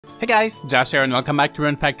Hey guys, Josh here and welcome back to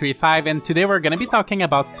Rune Factory 5, and today we're gonna be talking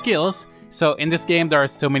about skills. So in this game there are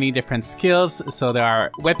so many different skills. So there are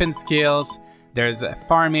weapon skills, there's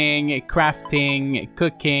farming, crafting,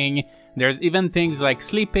 cooking, there's even things like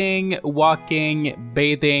sleeping, walking,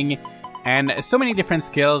 bathing, and so many different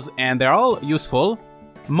skills, and they're all useful.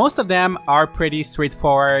 Most of them are pretty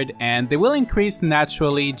straightforward and they will increase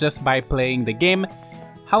naturally just by playing the game.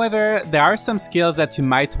 However, there are some skills that you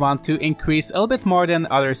might want to increase a little bit more than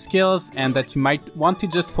other skills and that you might want to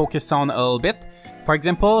just focus on a little bit. For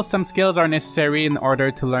example, some skills are necessary in order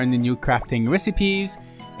to learn the new crafting recipes,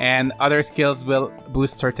 and other skills will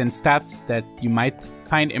boost certain stats that you might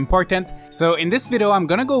find important. So in this video, I'm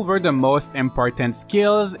gonna go over the most important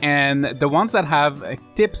skills and the ones that have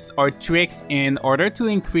tips or tricks in order to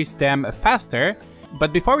increase them faster.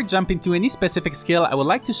 But before we jump into any specific skill, I would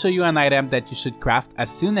like to show you an item that you should craft as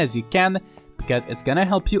soon as you can, because it's gonna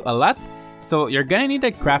help you a lot. So you're gonna need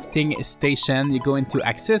a crafting station. You go into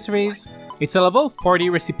accessories. It's a level 40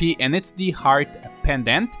 recipe and it's the heart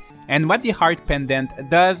pendant. And what the heart pendant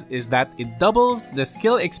does is that it doubles the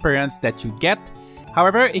skill experience that you get.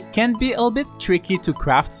 However, it can be a little bit tricky to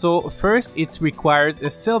craft. So first it requires a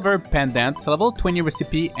silver pendant. It's a level 20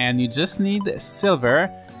 recipe and you just need silver.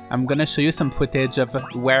 I'm gonna show you some footage of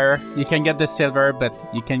where you can get the silver, but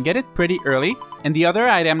you can get it pretty early. And the other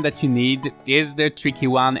item that you need is the tricky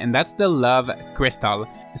one, and that's the love crystal.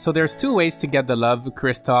 So there's two ways to get the love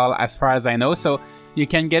crystal as far as I know. So you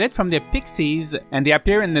can get it from the pixies, and they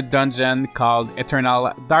appear in the dungeon called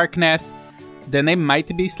Eternal Darkness. The name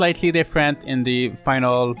might be slightly different in the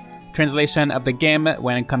final translation of the game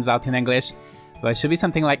when it comes out in English. So it should be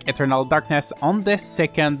something like Eternal Darkness. On the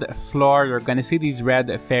second floor, you're gonna see these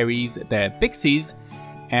red fairies, the pixies,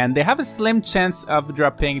 and they have a slim chance of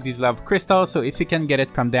dropping these love crystals, so if you can get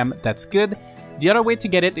it from them, that's good. The other way to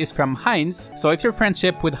get it is from Heinz. So if your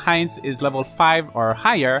friendship with Heinz is level 5 or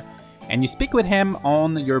higher, and you speak with him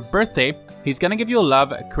on your birthday, he's gonna give you a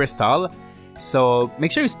love crystal. So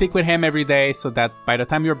make sure you speak with him every day so that by the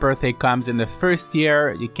time your birthday comes in the first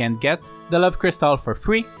year, you can get the love crystal for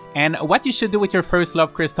free. And what you should do with your first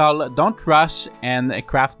love crystal, don't rush and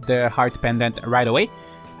craft the heart pendant right away.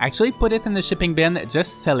 Actually put it in the shipping bin,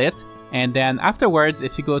 just sell it. And then afterwards,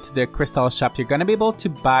 if you go to the crystal shop, you're gonna be able to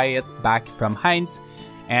buy it back from Heinz.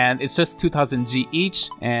 And it's just 2000 G each,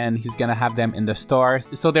 and he's gonna have them in the store.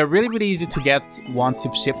 So they're really easy to get once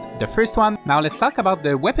you've shipped the first one. Now let's talk about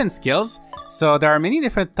the weapon skills. So there are many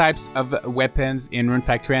different types of weapons in Rune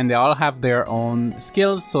Factory, and they all have their own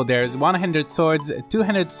skills. So there's one-handed swords,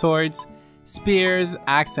 two-handed swords, spears,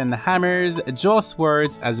 axe and hammers, dual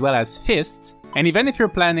swords, as well as fists. And even if you're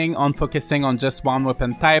planning on focusing on just one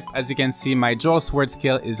weapon type, as you can see, my dual sword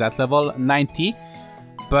skill is at level 90.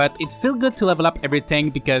 But it's still good to level up everything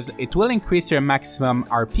because it will increase your maximum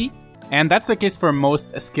RP. And that's the case for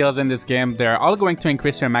most skills in this game. They're all going to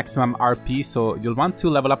increase your maximum RP, so you'll want to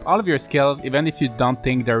level up all of your skills even if you don't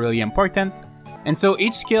think they're really important. And so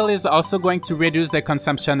each skill is also going to reduce the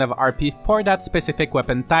consumption of RP for that specific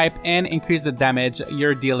weapon type and increase the damage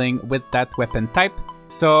you're dealing with that weapon type.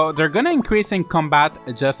 So they're gonna increase in combat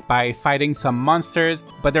just by fighting some monsters,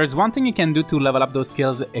 but there's one thing you can do to level up those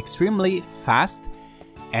skills extremely fast,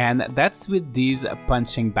 and that's with these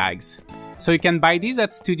punching bags. So you can buy these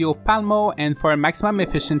at Studio Palmo, and for maximum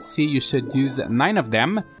efficiency you should use 9 of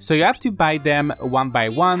them. So you have to buy them one by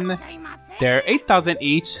one. They're 8,000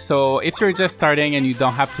 each, so if you're just starting and you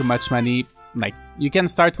don't have too much money, like you can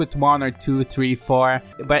start with 1 or 2, 3, 4.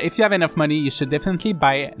 But if you have enough money, you should definitely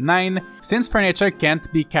buy 9. Since furniture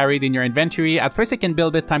can't be carried in your inventory, at first it can be a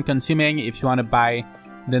bit time consuming if you want to buy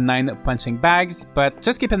the 9 punching bags, but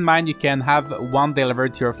just keep in mind you can have 1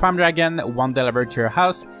 delivered to your farm dragon, 1 delivered to your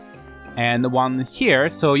house, and 1 here.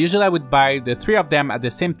 So usually I would buy the 3 of them at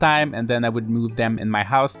the same time, and then I would move them in my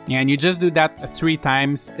house. And you just do that 3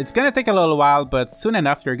 times. It's gonna take a little while, but soon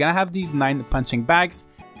enough you're gonna have these 9 punching bags.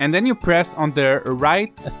 And then you press on the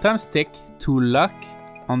right thumbstick to lock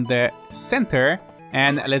on the center,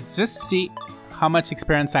 and let's just see how much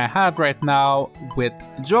experience I have right now with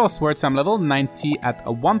dual swords. I'm level 90 at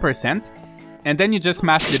 1%. And then you just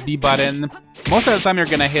mash the B button. Most of the time you're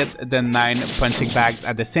gonna hit the 9 punching bags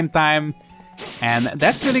at the same time. And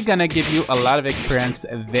that's really gonna give you a lot of experience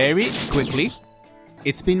very quickly.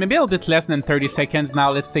 It's been maybe a little bit less than 30 seconds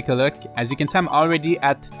now. Let's take a look. As you can see, I'm already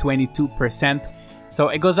at 22%. So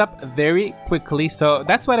it goes up very quickly. So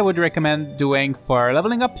that's what I would recommend doing for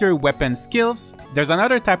leveling up your weapon skills. There's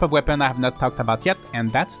another type of weapon I have not talked about yet, and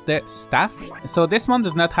that's the staff. So this one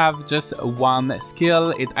does not have just one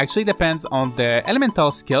skill. It actually depends on the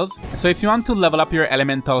elemental skills. So if you want to level up your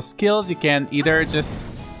elemental skills, you can either just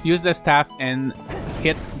use the staff and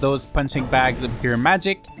hit those punching bags with your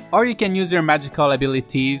magic, or you can use your magical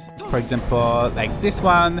abilities, for example, like this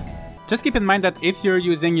one. Just keep in mind that if you're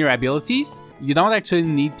using your abilities, you don't actually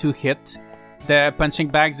need to hit the punching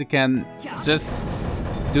bags. You can just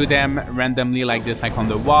do them randomly like this, like on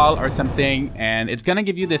the wall or something, and it's gonna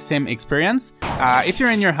give you the same experience. If you're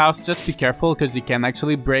in your house, just be careful because you can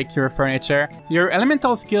actually break your furniture. Your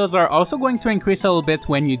elemental skills are also going to increase a little bit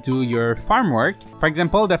when you do your farm work. For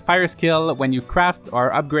example, the fire skill, when you craft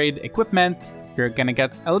or upgrade equipment, you're gonna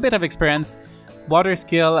get a little bit of experience. Water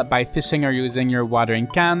skill by fishing or using your watering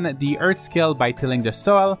can. The earth skill by tilling the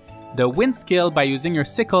soil. The wind skill by using your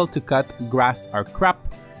sickle to cut grass or crop.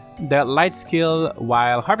 The light skill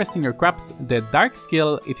while harvesting your crops. The dark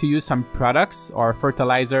skill if you use some products or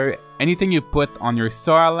fertilizer, anything you put on your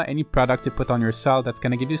soil, any product you put on your soil, that's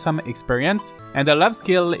gonna give you some experience. And the love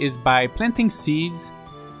skill is by planting seeds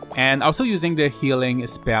and also using the healing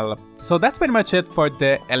spell. So that's pretty much it for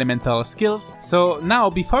the elemental skills. So now,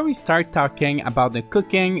 before we start talking about the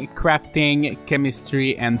cooking, crafting,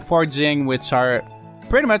 chemistry, and forging, which are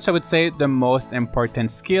pretty much, I would say, the most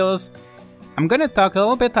important skills, I'm gonna talk a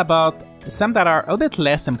little bit about some that are a little bit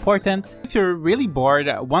less important. If you're really bored,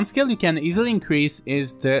 one skill you can easily increase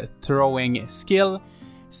is the throwing skill.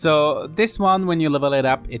 So this one, when you level it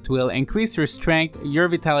up, it will increase your strength, your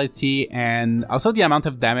vitality, and also the amount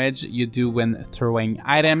of damage you do when throwing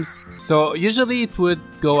items. So usually it would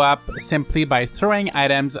go up simply by throwing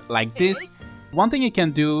items like this. One thing you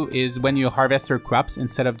can do is when you harvest your crops,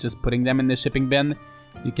 instead of just putting them in the shipping bin,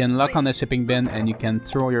 you can lock on the shipping bin and you can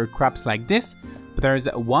throw your crops like this. But there's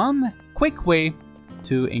one quick way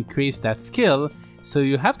to increase that skill. So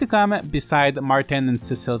you have to come beside Martin and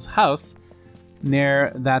Cecil's house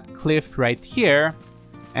near that cliff right here.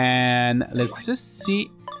 And let's just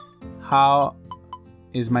see how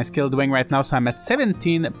is my skill doing right now. So I'm at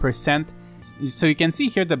 17%. So you can see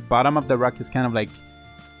here the bottom of the rock is kind of like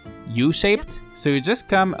U-shaped. So you just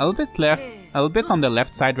come a little bit left, a little bit on the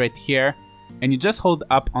left side right here. And you just hold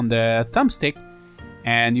up on the thumbstick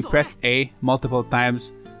and you press A multiple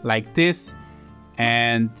times like this.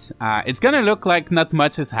 And it's gonna look like not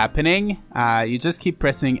much is happening. You just keep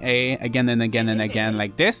pressing A again and again and again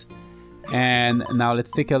like this. And now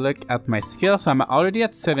let's take a look at my skill. So I'm already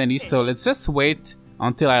at 70, so let's just wait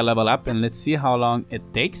until I level up and let's see how long it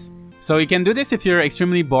takes. So you can do this if you're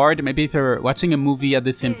extremely bored, maybe if you're watching a movie at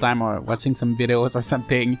the same time or watching some videos or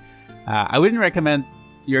something. I wouldn't recommend.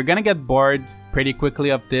 You're gonna get bored pretty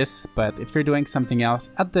quickly of this, but if you're doing something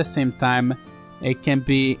else at the same time, it can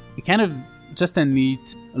be kind of just a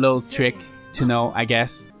neat little trick to know, I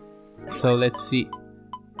guess. So let's see.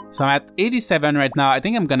 So I'm at 87 right now. I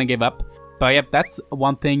think I'm gonna give up. But yep, that's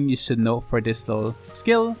one thing you should know for this little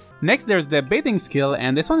skill. Next, there's the bathing skill,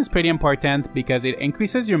 and this one is pretty important because it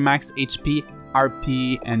increases your max HP,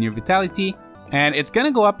 RP, and your vitality. And it's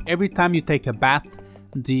gonna go up every time you take a bath.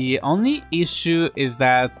 The only issue is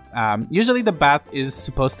that usually the bath is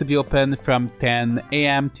supposed to be open from 10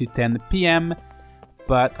 AM to 10 PM,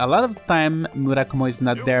 but a lot of the time Murakumo is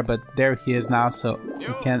not there, but there he is now, so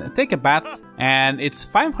you can take a bath, and it's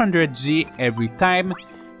 500 G every time.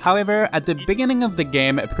 However, at the beginning of the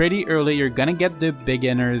game, pretty early, you're gonna get the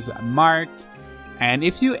beginner's mark, and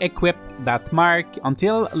if you equip that mark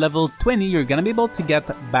until level 20, you're gonna be able to get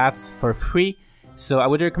baths for free. So I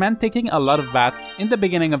would recommend taking a lot of baths in the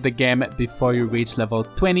beginning of the game before you reach level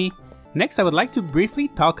 20. Next, I would like to briefly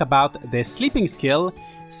talk about the sleeping skill.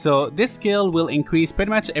 So this skill will increase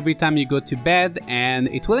pretty much every time you go to bed, and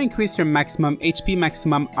it will increase your maximum HP,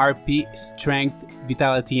 maximum RP, strength,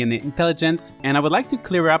 vitality, and intelligence. And I would like to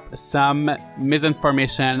clear up some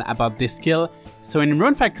misinformation about this skill. So in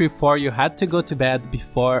Rune Factory 4, you had to go to bed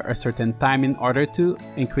before a certain time in order to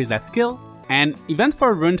increase that skill. And even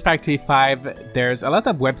for Rune Factory 5, there's a lot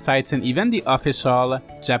of websites, and even the official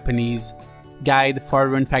Japanese guide for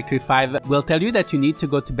Rune Factory 5 will tell you that you need to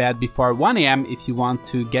go to bed before 1 AM if you want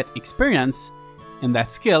to get experience in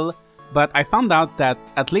that skill. But I found out that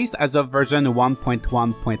at least as of version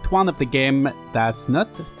 1.1.1 of the game, that's not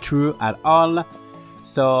true at all.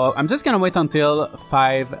 So I'm just gonna wait until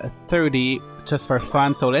 5:30 just for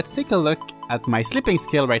fun. So let's take a look at my sleeping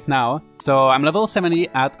skill right now. So I'm level 70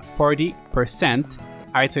 at 40%.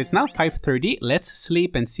 Alright, so it's now 5:30. Let's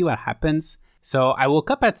sleep and see what happens. So I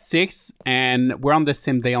woke up at 6 and we're on the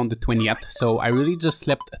same day on the 20th. So I really just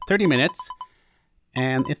slept 30 minutes.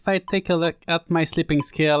 And if I take a look at my sleeping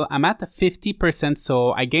skill, I'm at 50%.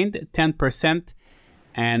 So I gained 10%.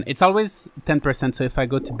 And it's always 10%, so if I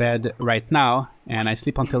go to bed right now and I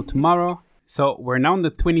sleep until tomorrow. So we're now on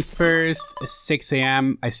the 21st, 6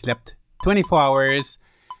 AM, I slept 24 hours.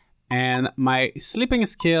 And my sleeping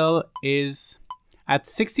skill is, at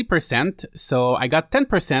 60%, so I got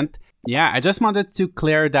 10%. Yeah, I just wanted to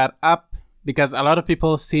clear that up because a lot of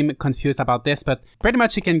people seem confused about this, but pretty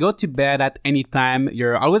much you can go to bed at any time.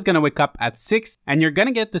 You're always gonna wake up at 6 and you're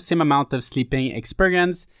gonna get the same amount of sleeping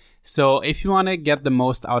experience. So if you wanna get the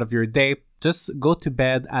most out of your day, just go to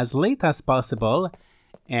bed as late as possible.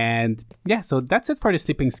 And yeah, so that's it for the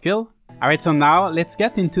sleeping skill. Alright, so now let's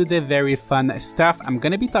get into the very fun stuff. I'm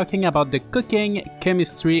gonna be talking about the cooking,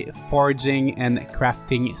 chemistry, foraging, and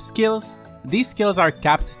crafting skills. These skills are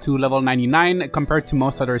capped to level 99 compared to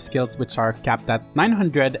most other skills which are capped at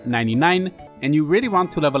 999. And you really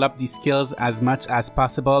want to level up these skills as much as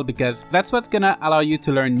possible because that's what's gonna allow you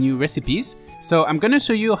to learn new recipes. So I'm gonna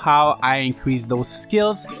show you how I increase those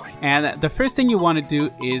skills. And the first thing you want to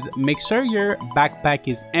do is make sure your backpack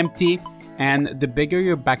is empty. And the bigger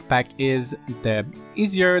your backpack is, the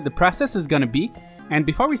easier the process is gonna be. And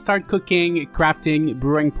before we start cooking, crafting,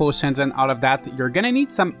 brewing potions and all of that, you're gonna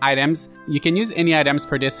need some items. You can use any items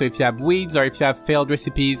for this, so if you have weeds or if you have failed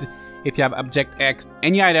recipes, if you have Object X,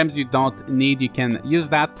 any items you don't need, you can use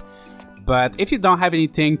that. But if you don't have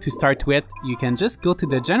anything to start with, you can just go to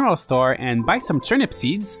the general store and buy some turnip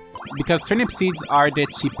seeds, because turnip seeds are the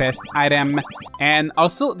cheapest item. And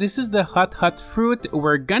also, this is the hot fruit.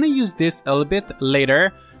 We're gonna use this a little bit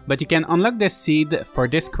later, but you can unlock the seed for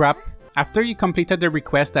this crop after you completed the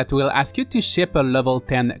request that will ask you to ship a level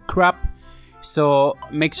 10 crop. So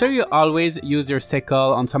make sure you always use your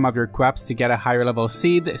sickle on some of your crops to get a higher level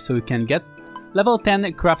seed, so you can get level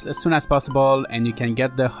 10 crops as soon as possible, and you can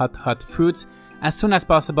get the hot fruits as soon as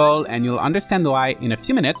possible, and you'll understand why in a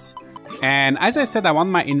few minutes. And as I said, I want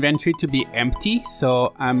my inventory to be empty,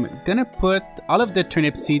 so I'm gonna put all of the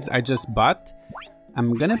turnip seeds I just bought.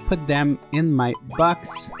 I'm gonna put them in my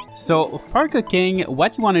box. So for cooking,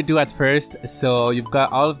 what you want to do at first, so you've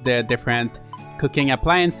got all of the different cooking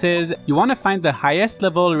appliances. You want to find the highest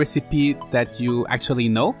level recipe that you actually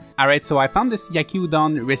know. Alright, so I found this yaki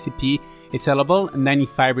udon recipe. It's a level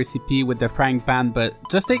 95 recipe with the frying pan, but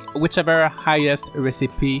just take whichever highest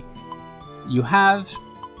recipe you have.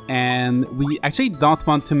 And we actually don't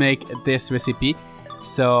want to make this recipe,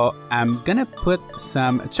 so I'm gonna put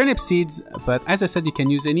some turnip seeds, but as I said, you can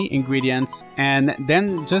use any ingredients and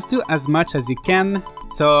then just do as much as you can.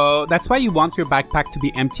 So that's why you want your backpack to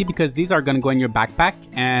be empty, because these are gonna go in your backpack,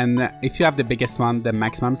 and if you have the biggest one, the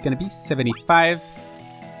maximum is gonna be 75.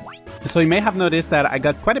 So you may have noticed that I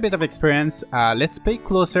got quite a bit of experience. Let's pay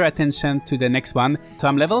closer attention to the next one. So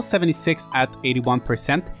I'm level 76 at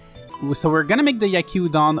 81%. So we're gonna make the yaki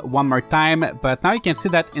udon one more time, but now you can see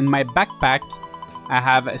that in my backpack I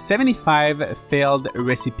have 75 failed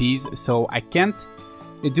recipes, so I can't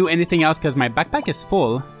do anything else because my backpack is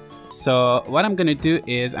full. So what I'm gonna do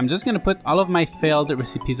is I'm just gonna put all of my failed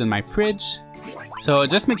recipes in my fridge. So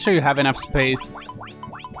just make sure you have enough space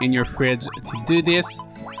in your fridge to do this.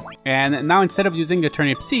 And now instead of using the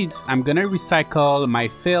turnip seeds, I'm gonna recycle my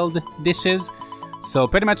failed dishes. So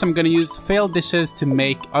pretty much I'm gonna use failed dishes to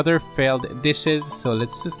make other failed dishes. So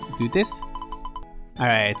let's just do this.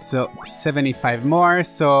 Alright, so 75 more.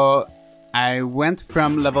 So I went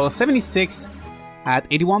from level 76 at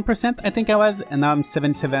 81%, I think I was, and now I'm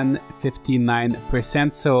 77,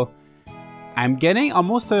 59%. So I'm getting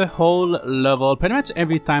almost a whole level pretty much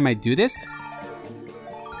every time I do this.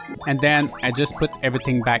 And then I just put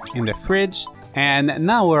everything back in the fridge. And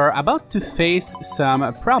now we're about to face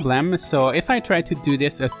some problems. So if I try to do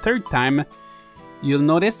this a third time, you'll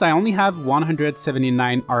notice I only have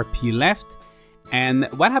 179 RP left. And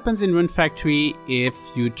what happens in Rune Factory if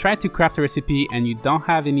you try to craft a recipe and you don't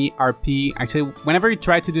have any RP, actually whenever you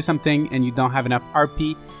try to do something and you don't have enough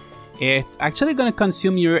RP, it's actually going to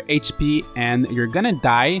consume your HP and you're gonna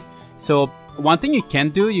die. So one thing you can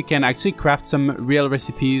do, you can actually craft some real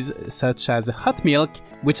recipes such as hot milk,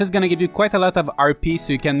 which is going to give you quite a lot of RP,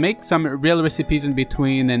 so you can make some real recipes in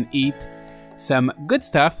between and eat some good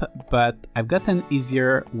stuff. But I've got an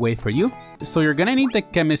easier way for you. So you're going to need the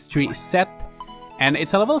chemistry set, and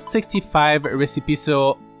it's a level 65 recipe,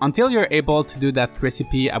 so until you're able to do that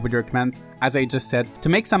recipe, I would recommend, as I just said, to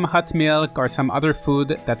make some hot milk or some other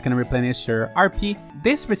food that's going to replenish your RP.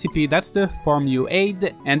 This recipe, that's the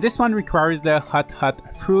Formuade, and this one requires the hot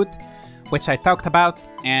fruit, which I talked about,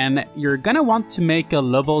 and you're gonna want to make a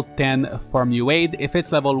level 10 Formuade. If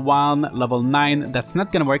it's level 1, level 9, that's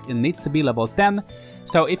not gonna work, it needs to be level 10.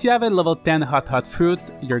 So if you have a level 10 hot fruit,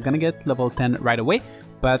 you're gonna get level 10 right away.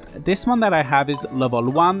 But this one that I have is level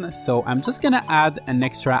 1, so I'm just gonna add an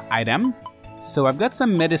extra item. So I've got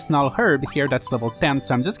some medicinal herb here that's level 10,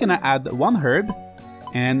 so I'm just gonna add 1 herb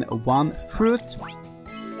and 1 fruit.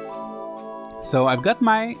 So I've got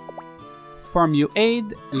my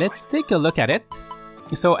Formuade. Let's take a look at it.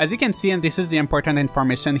 So as you can see, and this is the important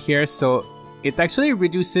information here, so it actually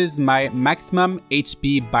reduces my maximum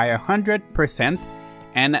HP by 100%,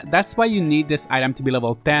 and that's why you need this item to be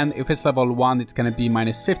level 10. If it's level 1, it's gonna be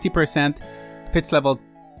minus 50%. If it's level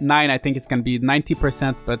 9, I think it's gonna be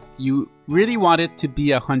 90%, but you really want it to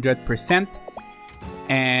be 100%.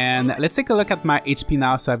 And let's take a look at my HP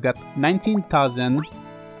now. So I've got 19,000.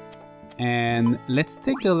 And let's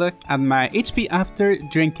take a look at my HP after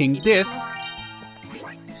drinking this.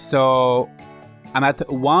 So I'm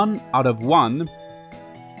at 1 out of 1.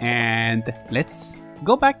 And let's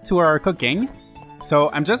go back to our cooking.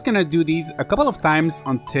 So I'm just gonna do these a couple of times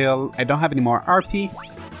until I don't have any more RP.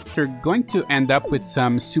 You're going to end up with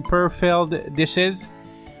some super filled dishes.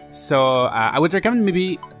 So I would recommend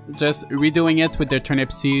maybe just redoing it with the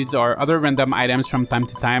turnip seeds or other random items from time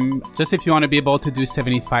to time, just if you want to be able to do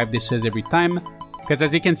 75 dishes every time. Because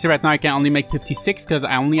as you can see right now, I can only make 56 because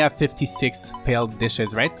I only have 56 failed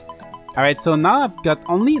dishes, right? Alright, so now I've got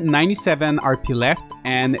only 97 RP left,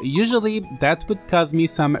 and usually that would cause me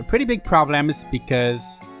some pretty big problems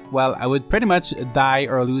because, well, I would pretty much die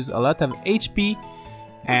or lose a lot of HP,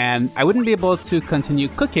 and I wouldn't be able to continue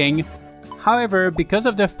cooking. However, because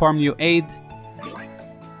of the Formuade,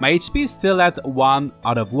 my HP is still at 1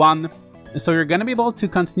 out of 1, so you're gonna be able to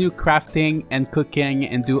continue crafting and cooking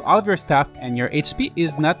and do all of your stuff, and your HP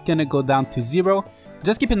is not gonna go down to 0.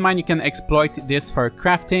 Just keep in mind you can exploit this for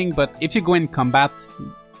crafting, but if you go in combat,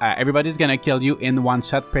 everybody's gonna kill you in one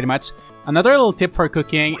shot pretty much. Another little tip for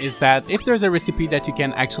cooking is that if there's a recipe that you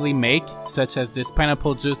can actually make, such as this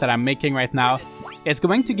pineapple juice that I'm making right now, it's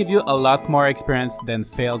going to give you a lot more experience than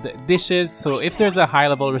failed dishes. So if there's a high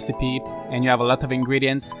level recipe and you have a lot of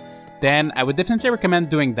ingredients, then I would definitely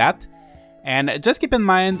recommend doing that. And just keep in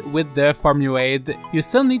mind with the Formuade, you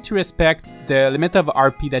still need to respect the limit of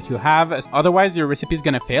RP that you have, otherwise your recipe is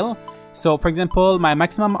gonna fail. So for example, my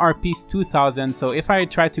maximum RP is 2000, so if I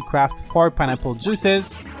try to craft 4 pineapple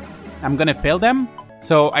juices, I'm gonna fail them.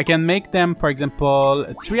 So I can make them, for example,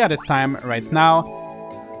 3 at a time right now,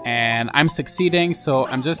 and I'm succeeding, so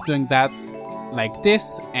I'm just doing that like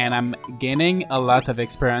this, and I'm gaining a lot of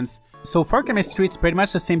experience. So for chemistry, it's pretty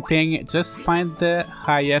much the same thing, just find the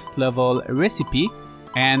highest level recipe.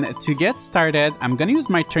 And to get started, I'm gonna use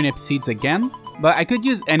my turnip seeds again, but I could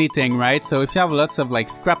use anything, right? So if you have lots of like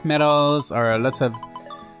scrap metals or lots of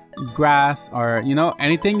grass or, you know,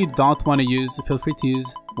 anything you don't want to use, feel free to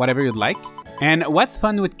use whatever you'd like. And what's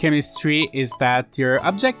fun with chemistry is that your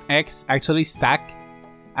object X actually stack,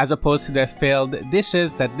 as opposed to the failed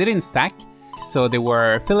dishes that didn't stack. So they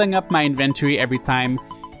were filling up my inventory every time,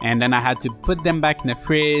 and then I had to put them back in the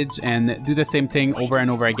fridge and do the same thing over and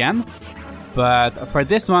over again. But for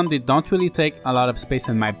this one, they don't really take a lot of space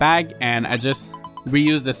in my bag, and I just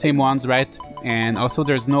reuse the same ones, right? And also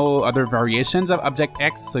there's no other variations of object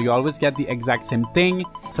X, so you always get the exact same thing.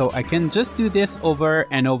 So I can just do this over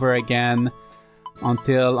and over again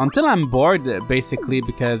until I'm bored, basically,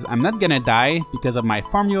 because I'm not gonna die because of my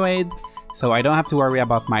Formuade. So I don't have to worry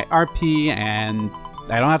about my RP, and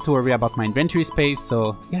I don't have to worry about my inventory space.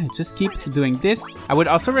 So yeah, just keep doing this. I would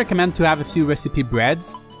also recommend to have a few recipe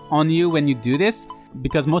breads on you when you do this,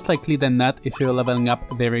 because most likely than not, if you're leveling up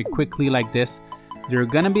very quickly like this, you're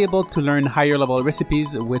gonna be able to learn higher level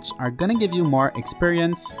recipes, which are gonna give you more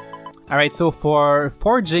experience. Alright, so for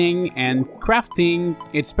forging and crafting,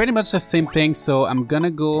 it's pretty much the same thing, so I'm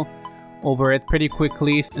gonna go over it pretty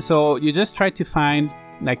quickly. So you just try to find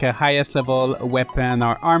like a highest level weapon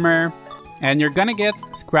or armor, and you're gonna get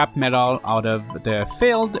scrap metal out of the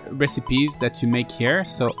failed recipes that you make here.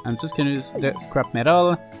 So I'm just gonna use the scrap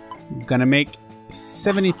metal. I'm gonna make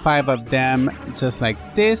 75 of them just like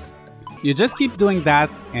this. You just keep doing that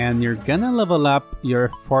and you're gonna level up your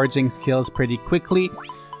forging skills pretty quickly.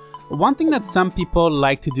 One thing that some people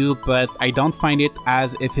like to do, but I don't find it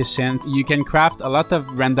as efficient, you can craft a lot of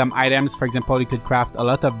random items. For example, you could craft a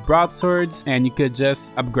lot of broadswords and you could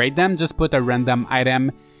just upgrade them. Just put a random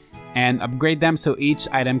item and upgrade them, so each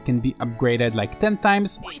item can be upgraded like 10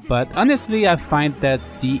 times. But honestly, I find that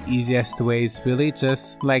the easiest way is really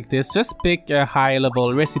just like this. Just pick a high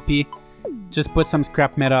level recipe, just put some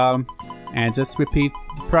scrap metal, and just repeat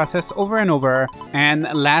the process over and over. And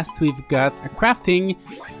last, we've got a crafting.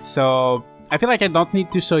 So I feel like I don't need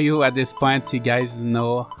to show you at this point. You guys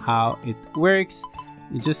know how it works.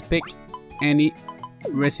 You just pick any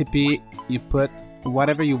recipe, you put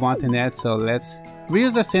whatever you want in it. So let's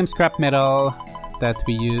reuse the same scrap metal that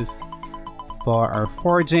we used for our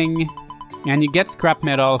forging, and you get scrap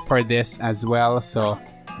metal for this as well. So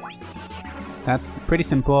that's pretty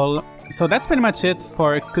simple. So that's pretty much it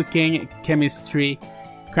for cooking, chemistry,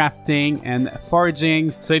 crafting, and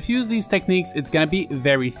foraging. So if you use these techniques, it's gonna be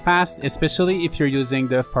very fast, especially if you're using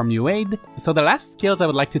the Formuade. So the last skills I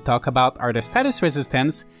would like to talk about are the status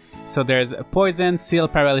resistance. So there's poison, seal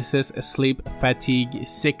paralysis, sleep, fatigue,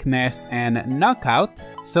 sickness, and knockout.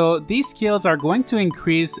 So these skills are going to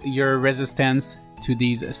increase your resistance to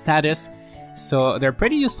these status. So they're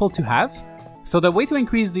pretty useful to have. So the way to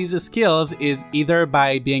increase these skills is either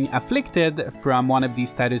by being afflicted from one of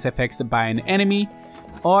these status effects by an enemy,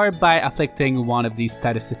 or by afflicting one of these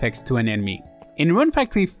status effects to an enemy. In Rune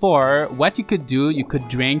Factory 4, what you could do, you could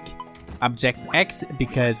drink Object X,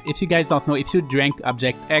 because if you guys don't know, if you drink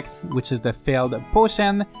Object X, which is the failed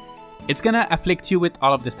potion, it's gonna afflict you with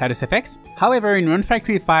all of the status effects. However, in Rune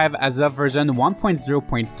Factory 5, as of version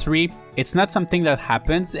 1.0.3, it's not something that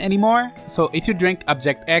happens anymore. So if you drink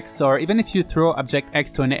Object X, or even if you throw Object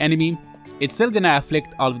X to an enemy, it's still gonna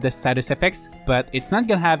afflict all of the status effects, but it's not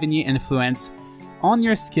gonna have any influence on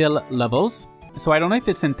your skill levels. So I don't know if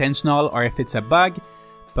it's intentional or if it's a bug,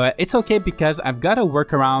 but it's okay because I've got a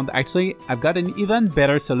workaround. Actually, I've got an even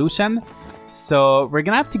better solution. So we're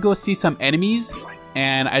gonna have to go see some enemies,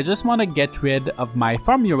 and I just want to get rid of my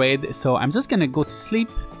Formuade, so I'm just gonna go to sleep.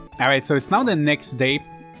 Alright, so it's now the next day,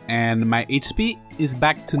 and my HP is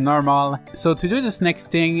back to normal. So to do this next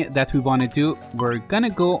thing that we want to do, we're gonna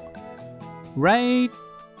go right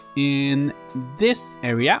in this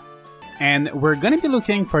area, and we're gonna be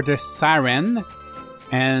looking for the Siren.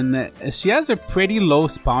 And she has a pretty low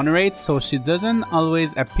spawn rate, so she doesn't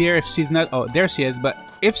always appear if she's not... Oh, there she is. But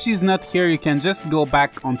if she's not here, you can just go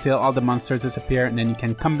back until all the monsters disappear, and then you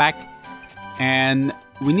can come back. And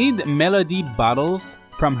we need melody bottles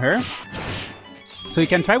from her. So you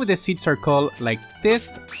can try with the seed circle like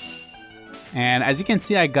this. And as you can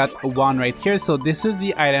see, I got one right here. So this is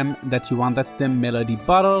the item that you want. That's the melody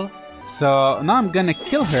bottle. So now I'm gonna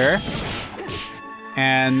kill her.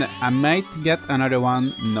 And I might get another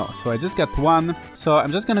one. No, so I just got one. So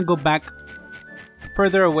I'm just gonna go back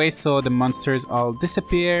further away so the monsters all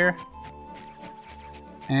disappear.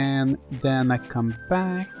 And then I come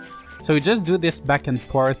back. So we just do this back and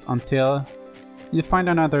forth until you find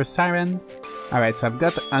another Siren. Alright, so I've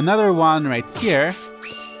got another one right here.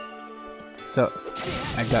 So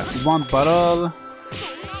I got one bottle.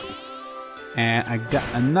 And I got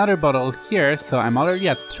another bottle here. So I'm already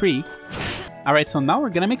at 3. Alright, so now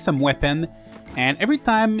we're gonna make some weapon, and every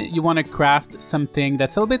time you want to craft something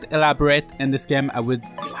that's a little bit elaborate in this game, I would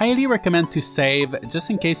highly recommend to save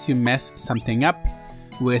just in case you mess something up,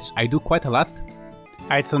 which I do quite a lot.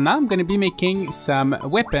 Alright, so now I'm gonna be making some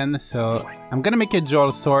weapon. So I'm gonna make a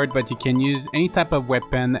dual sword, but you can use any type of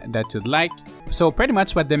weapon that you'd like. So pretty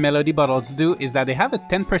much what the melody bottles do is that they have a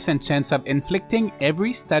 10% chance of inflicting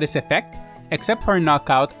every status effect, except for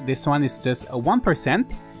knockout. This one is just a 1%.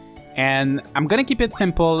 And I'm gonna keep it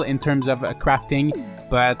simple in terms of crafting,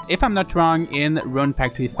 but if I'm not wrong, in Rune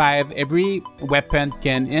Factory 5, every weapon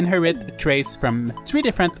can inherit traits from 3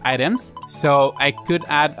 different items. So I could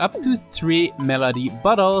add up to 3 melody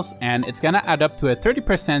bottles, and it's gonna add up to a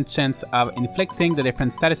 30% chance of inflicting the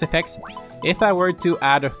different status effects. If I were to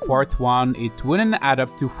add a 4th one, it wouldn't add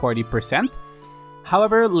up to 40%.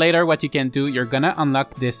 However, later what you can do, you're gonna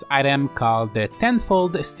unlock this item called the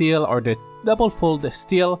tenfold steel or the double fold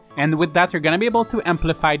steel, and with that you're gonna be able to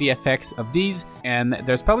amplify the effects of these. And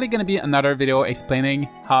there's probably gonna be another video explaining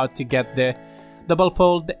how to get the double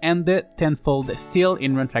fold and the tenfold steel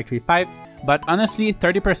in Rune Factory 5, but honestly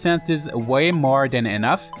 30% is way more than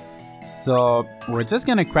enough. So we're just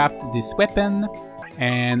gonna craft this weapon,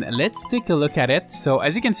 and let's take a look at it. So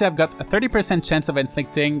as you can see, I've got a 30% chance of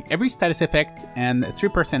inflicting every status effect and a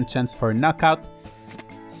 3% chance for knockout.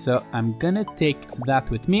 So I'm gonna take that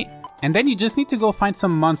with me. And then you just need to go find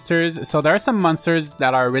some monsters. So there are some monsters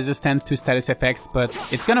that are resistant to status effects, but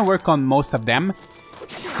it's gonna work on most of them.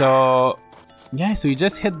 So yeah, so you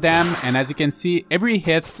just hit them, and as you can see, every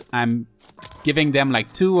hit I'm giving them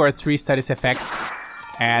like 2 or 3 status effects.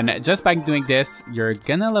 And just by doing this, you're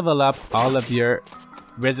gonna level up all of your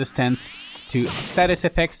resistance to status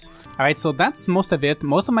effects. Alright, so that's most of it.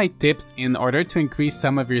 Most of my tips in order to increase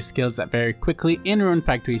some of your skills very quickly in Rune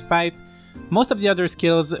Factory 5. Most of the other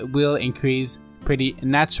skills will increase pretty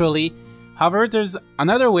naturally. However, there's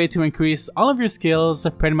another way to increase all of your skills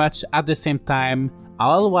pretty much at the same time,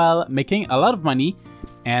 all while making a lot of money,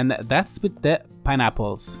 and that's with the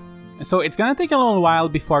pineapples. So it's gonna take a little while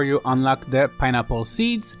before you unlock the pineapple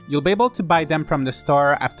seeds. You'll be able to buy them from the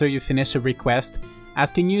store after you finish a request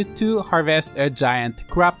asking you to harvest a giant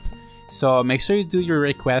crop. So make sure you do your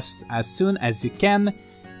requests as soon as you can.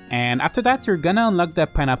 And after that, you're gonna unlock the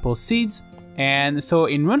pineapple seeds. And so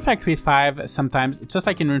in Rune Factory 5, sometimes, just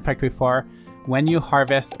like in Rune Factory 4, when you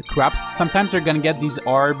harvest crops, sometimes you're gonna get these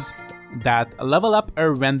orbs that level up a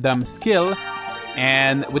random skill.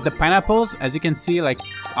 And with the pineapples, as you can see, like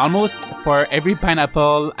almost for every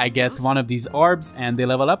pineapple I get one of these orbs and they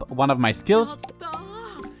level up one of my skills.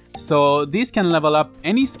 So these can level up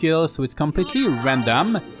any skill, so it's completely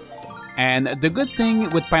random. And the good thing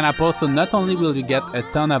with pineapples, so not only will you get a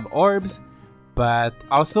ton of orbs, but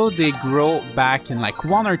also they grow back in like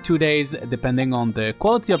 1 or 2 days depending on the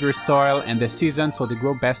quality of your soil and the season. So they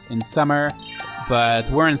grow best in summer, but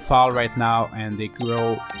we're in fall right now and they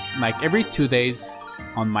grow like every 2 days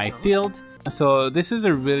on my field. So this is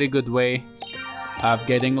a really good way of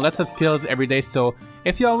getting lots of skills every day. So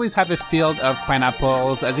if you always have a field of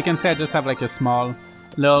pineapples, as you can see, I just have like a small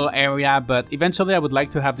little area, but eventually I would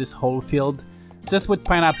like to have this whole field just with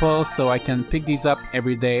pineapples, so I can pick these up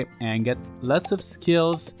every day and get lots of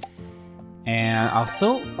skills and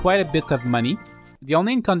also quite a bit of money. The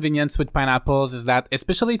only inconvenience with pineapples is that,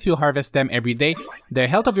 especially if you harvest them every day, the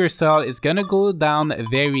health of your soil is gonna go down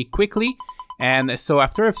very quickly. And so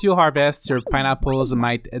after a few harvests, your pineapples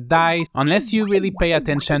might die unless you really pay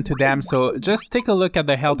attention to them. So just take a look at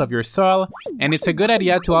the health of your soil. And it's a good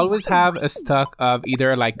idea to always have a stock of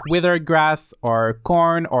either like withered grass or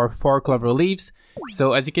corn or 4 clover leaves.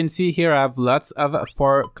 So as you can see here, I have lots of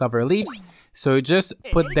 4 clover leaves. So just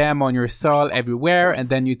put them on your soil everywhere and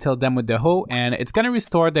then you till them with the hoe and it's gonna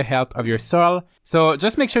restore the health of your soil. So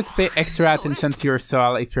just make sure to pay extra attention to your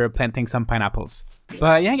soil if you're planting some pineapples.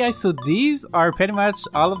 But yeah guys, so these are pretty much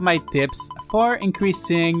all of my tips for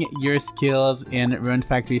increasing your skills in Rune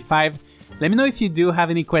Factory 5. Let me know if you do have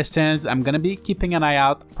any questions. I'm gonna be keeping an eye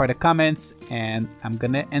out for the comments and I'm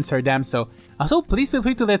gonna answer them. So also please feel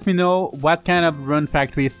free to let me know what kind of Rune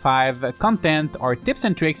Factory 5 content or tips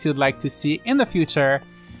and tricks you'd like to see in the future.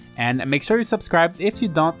 And make sure you subscribe if you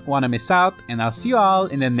don't want to miss out, and I'll see you all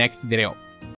in the next video.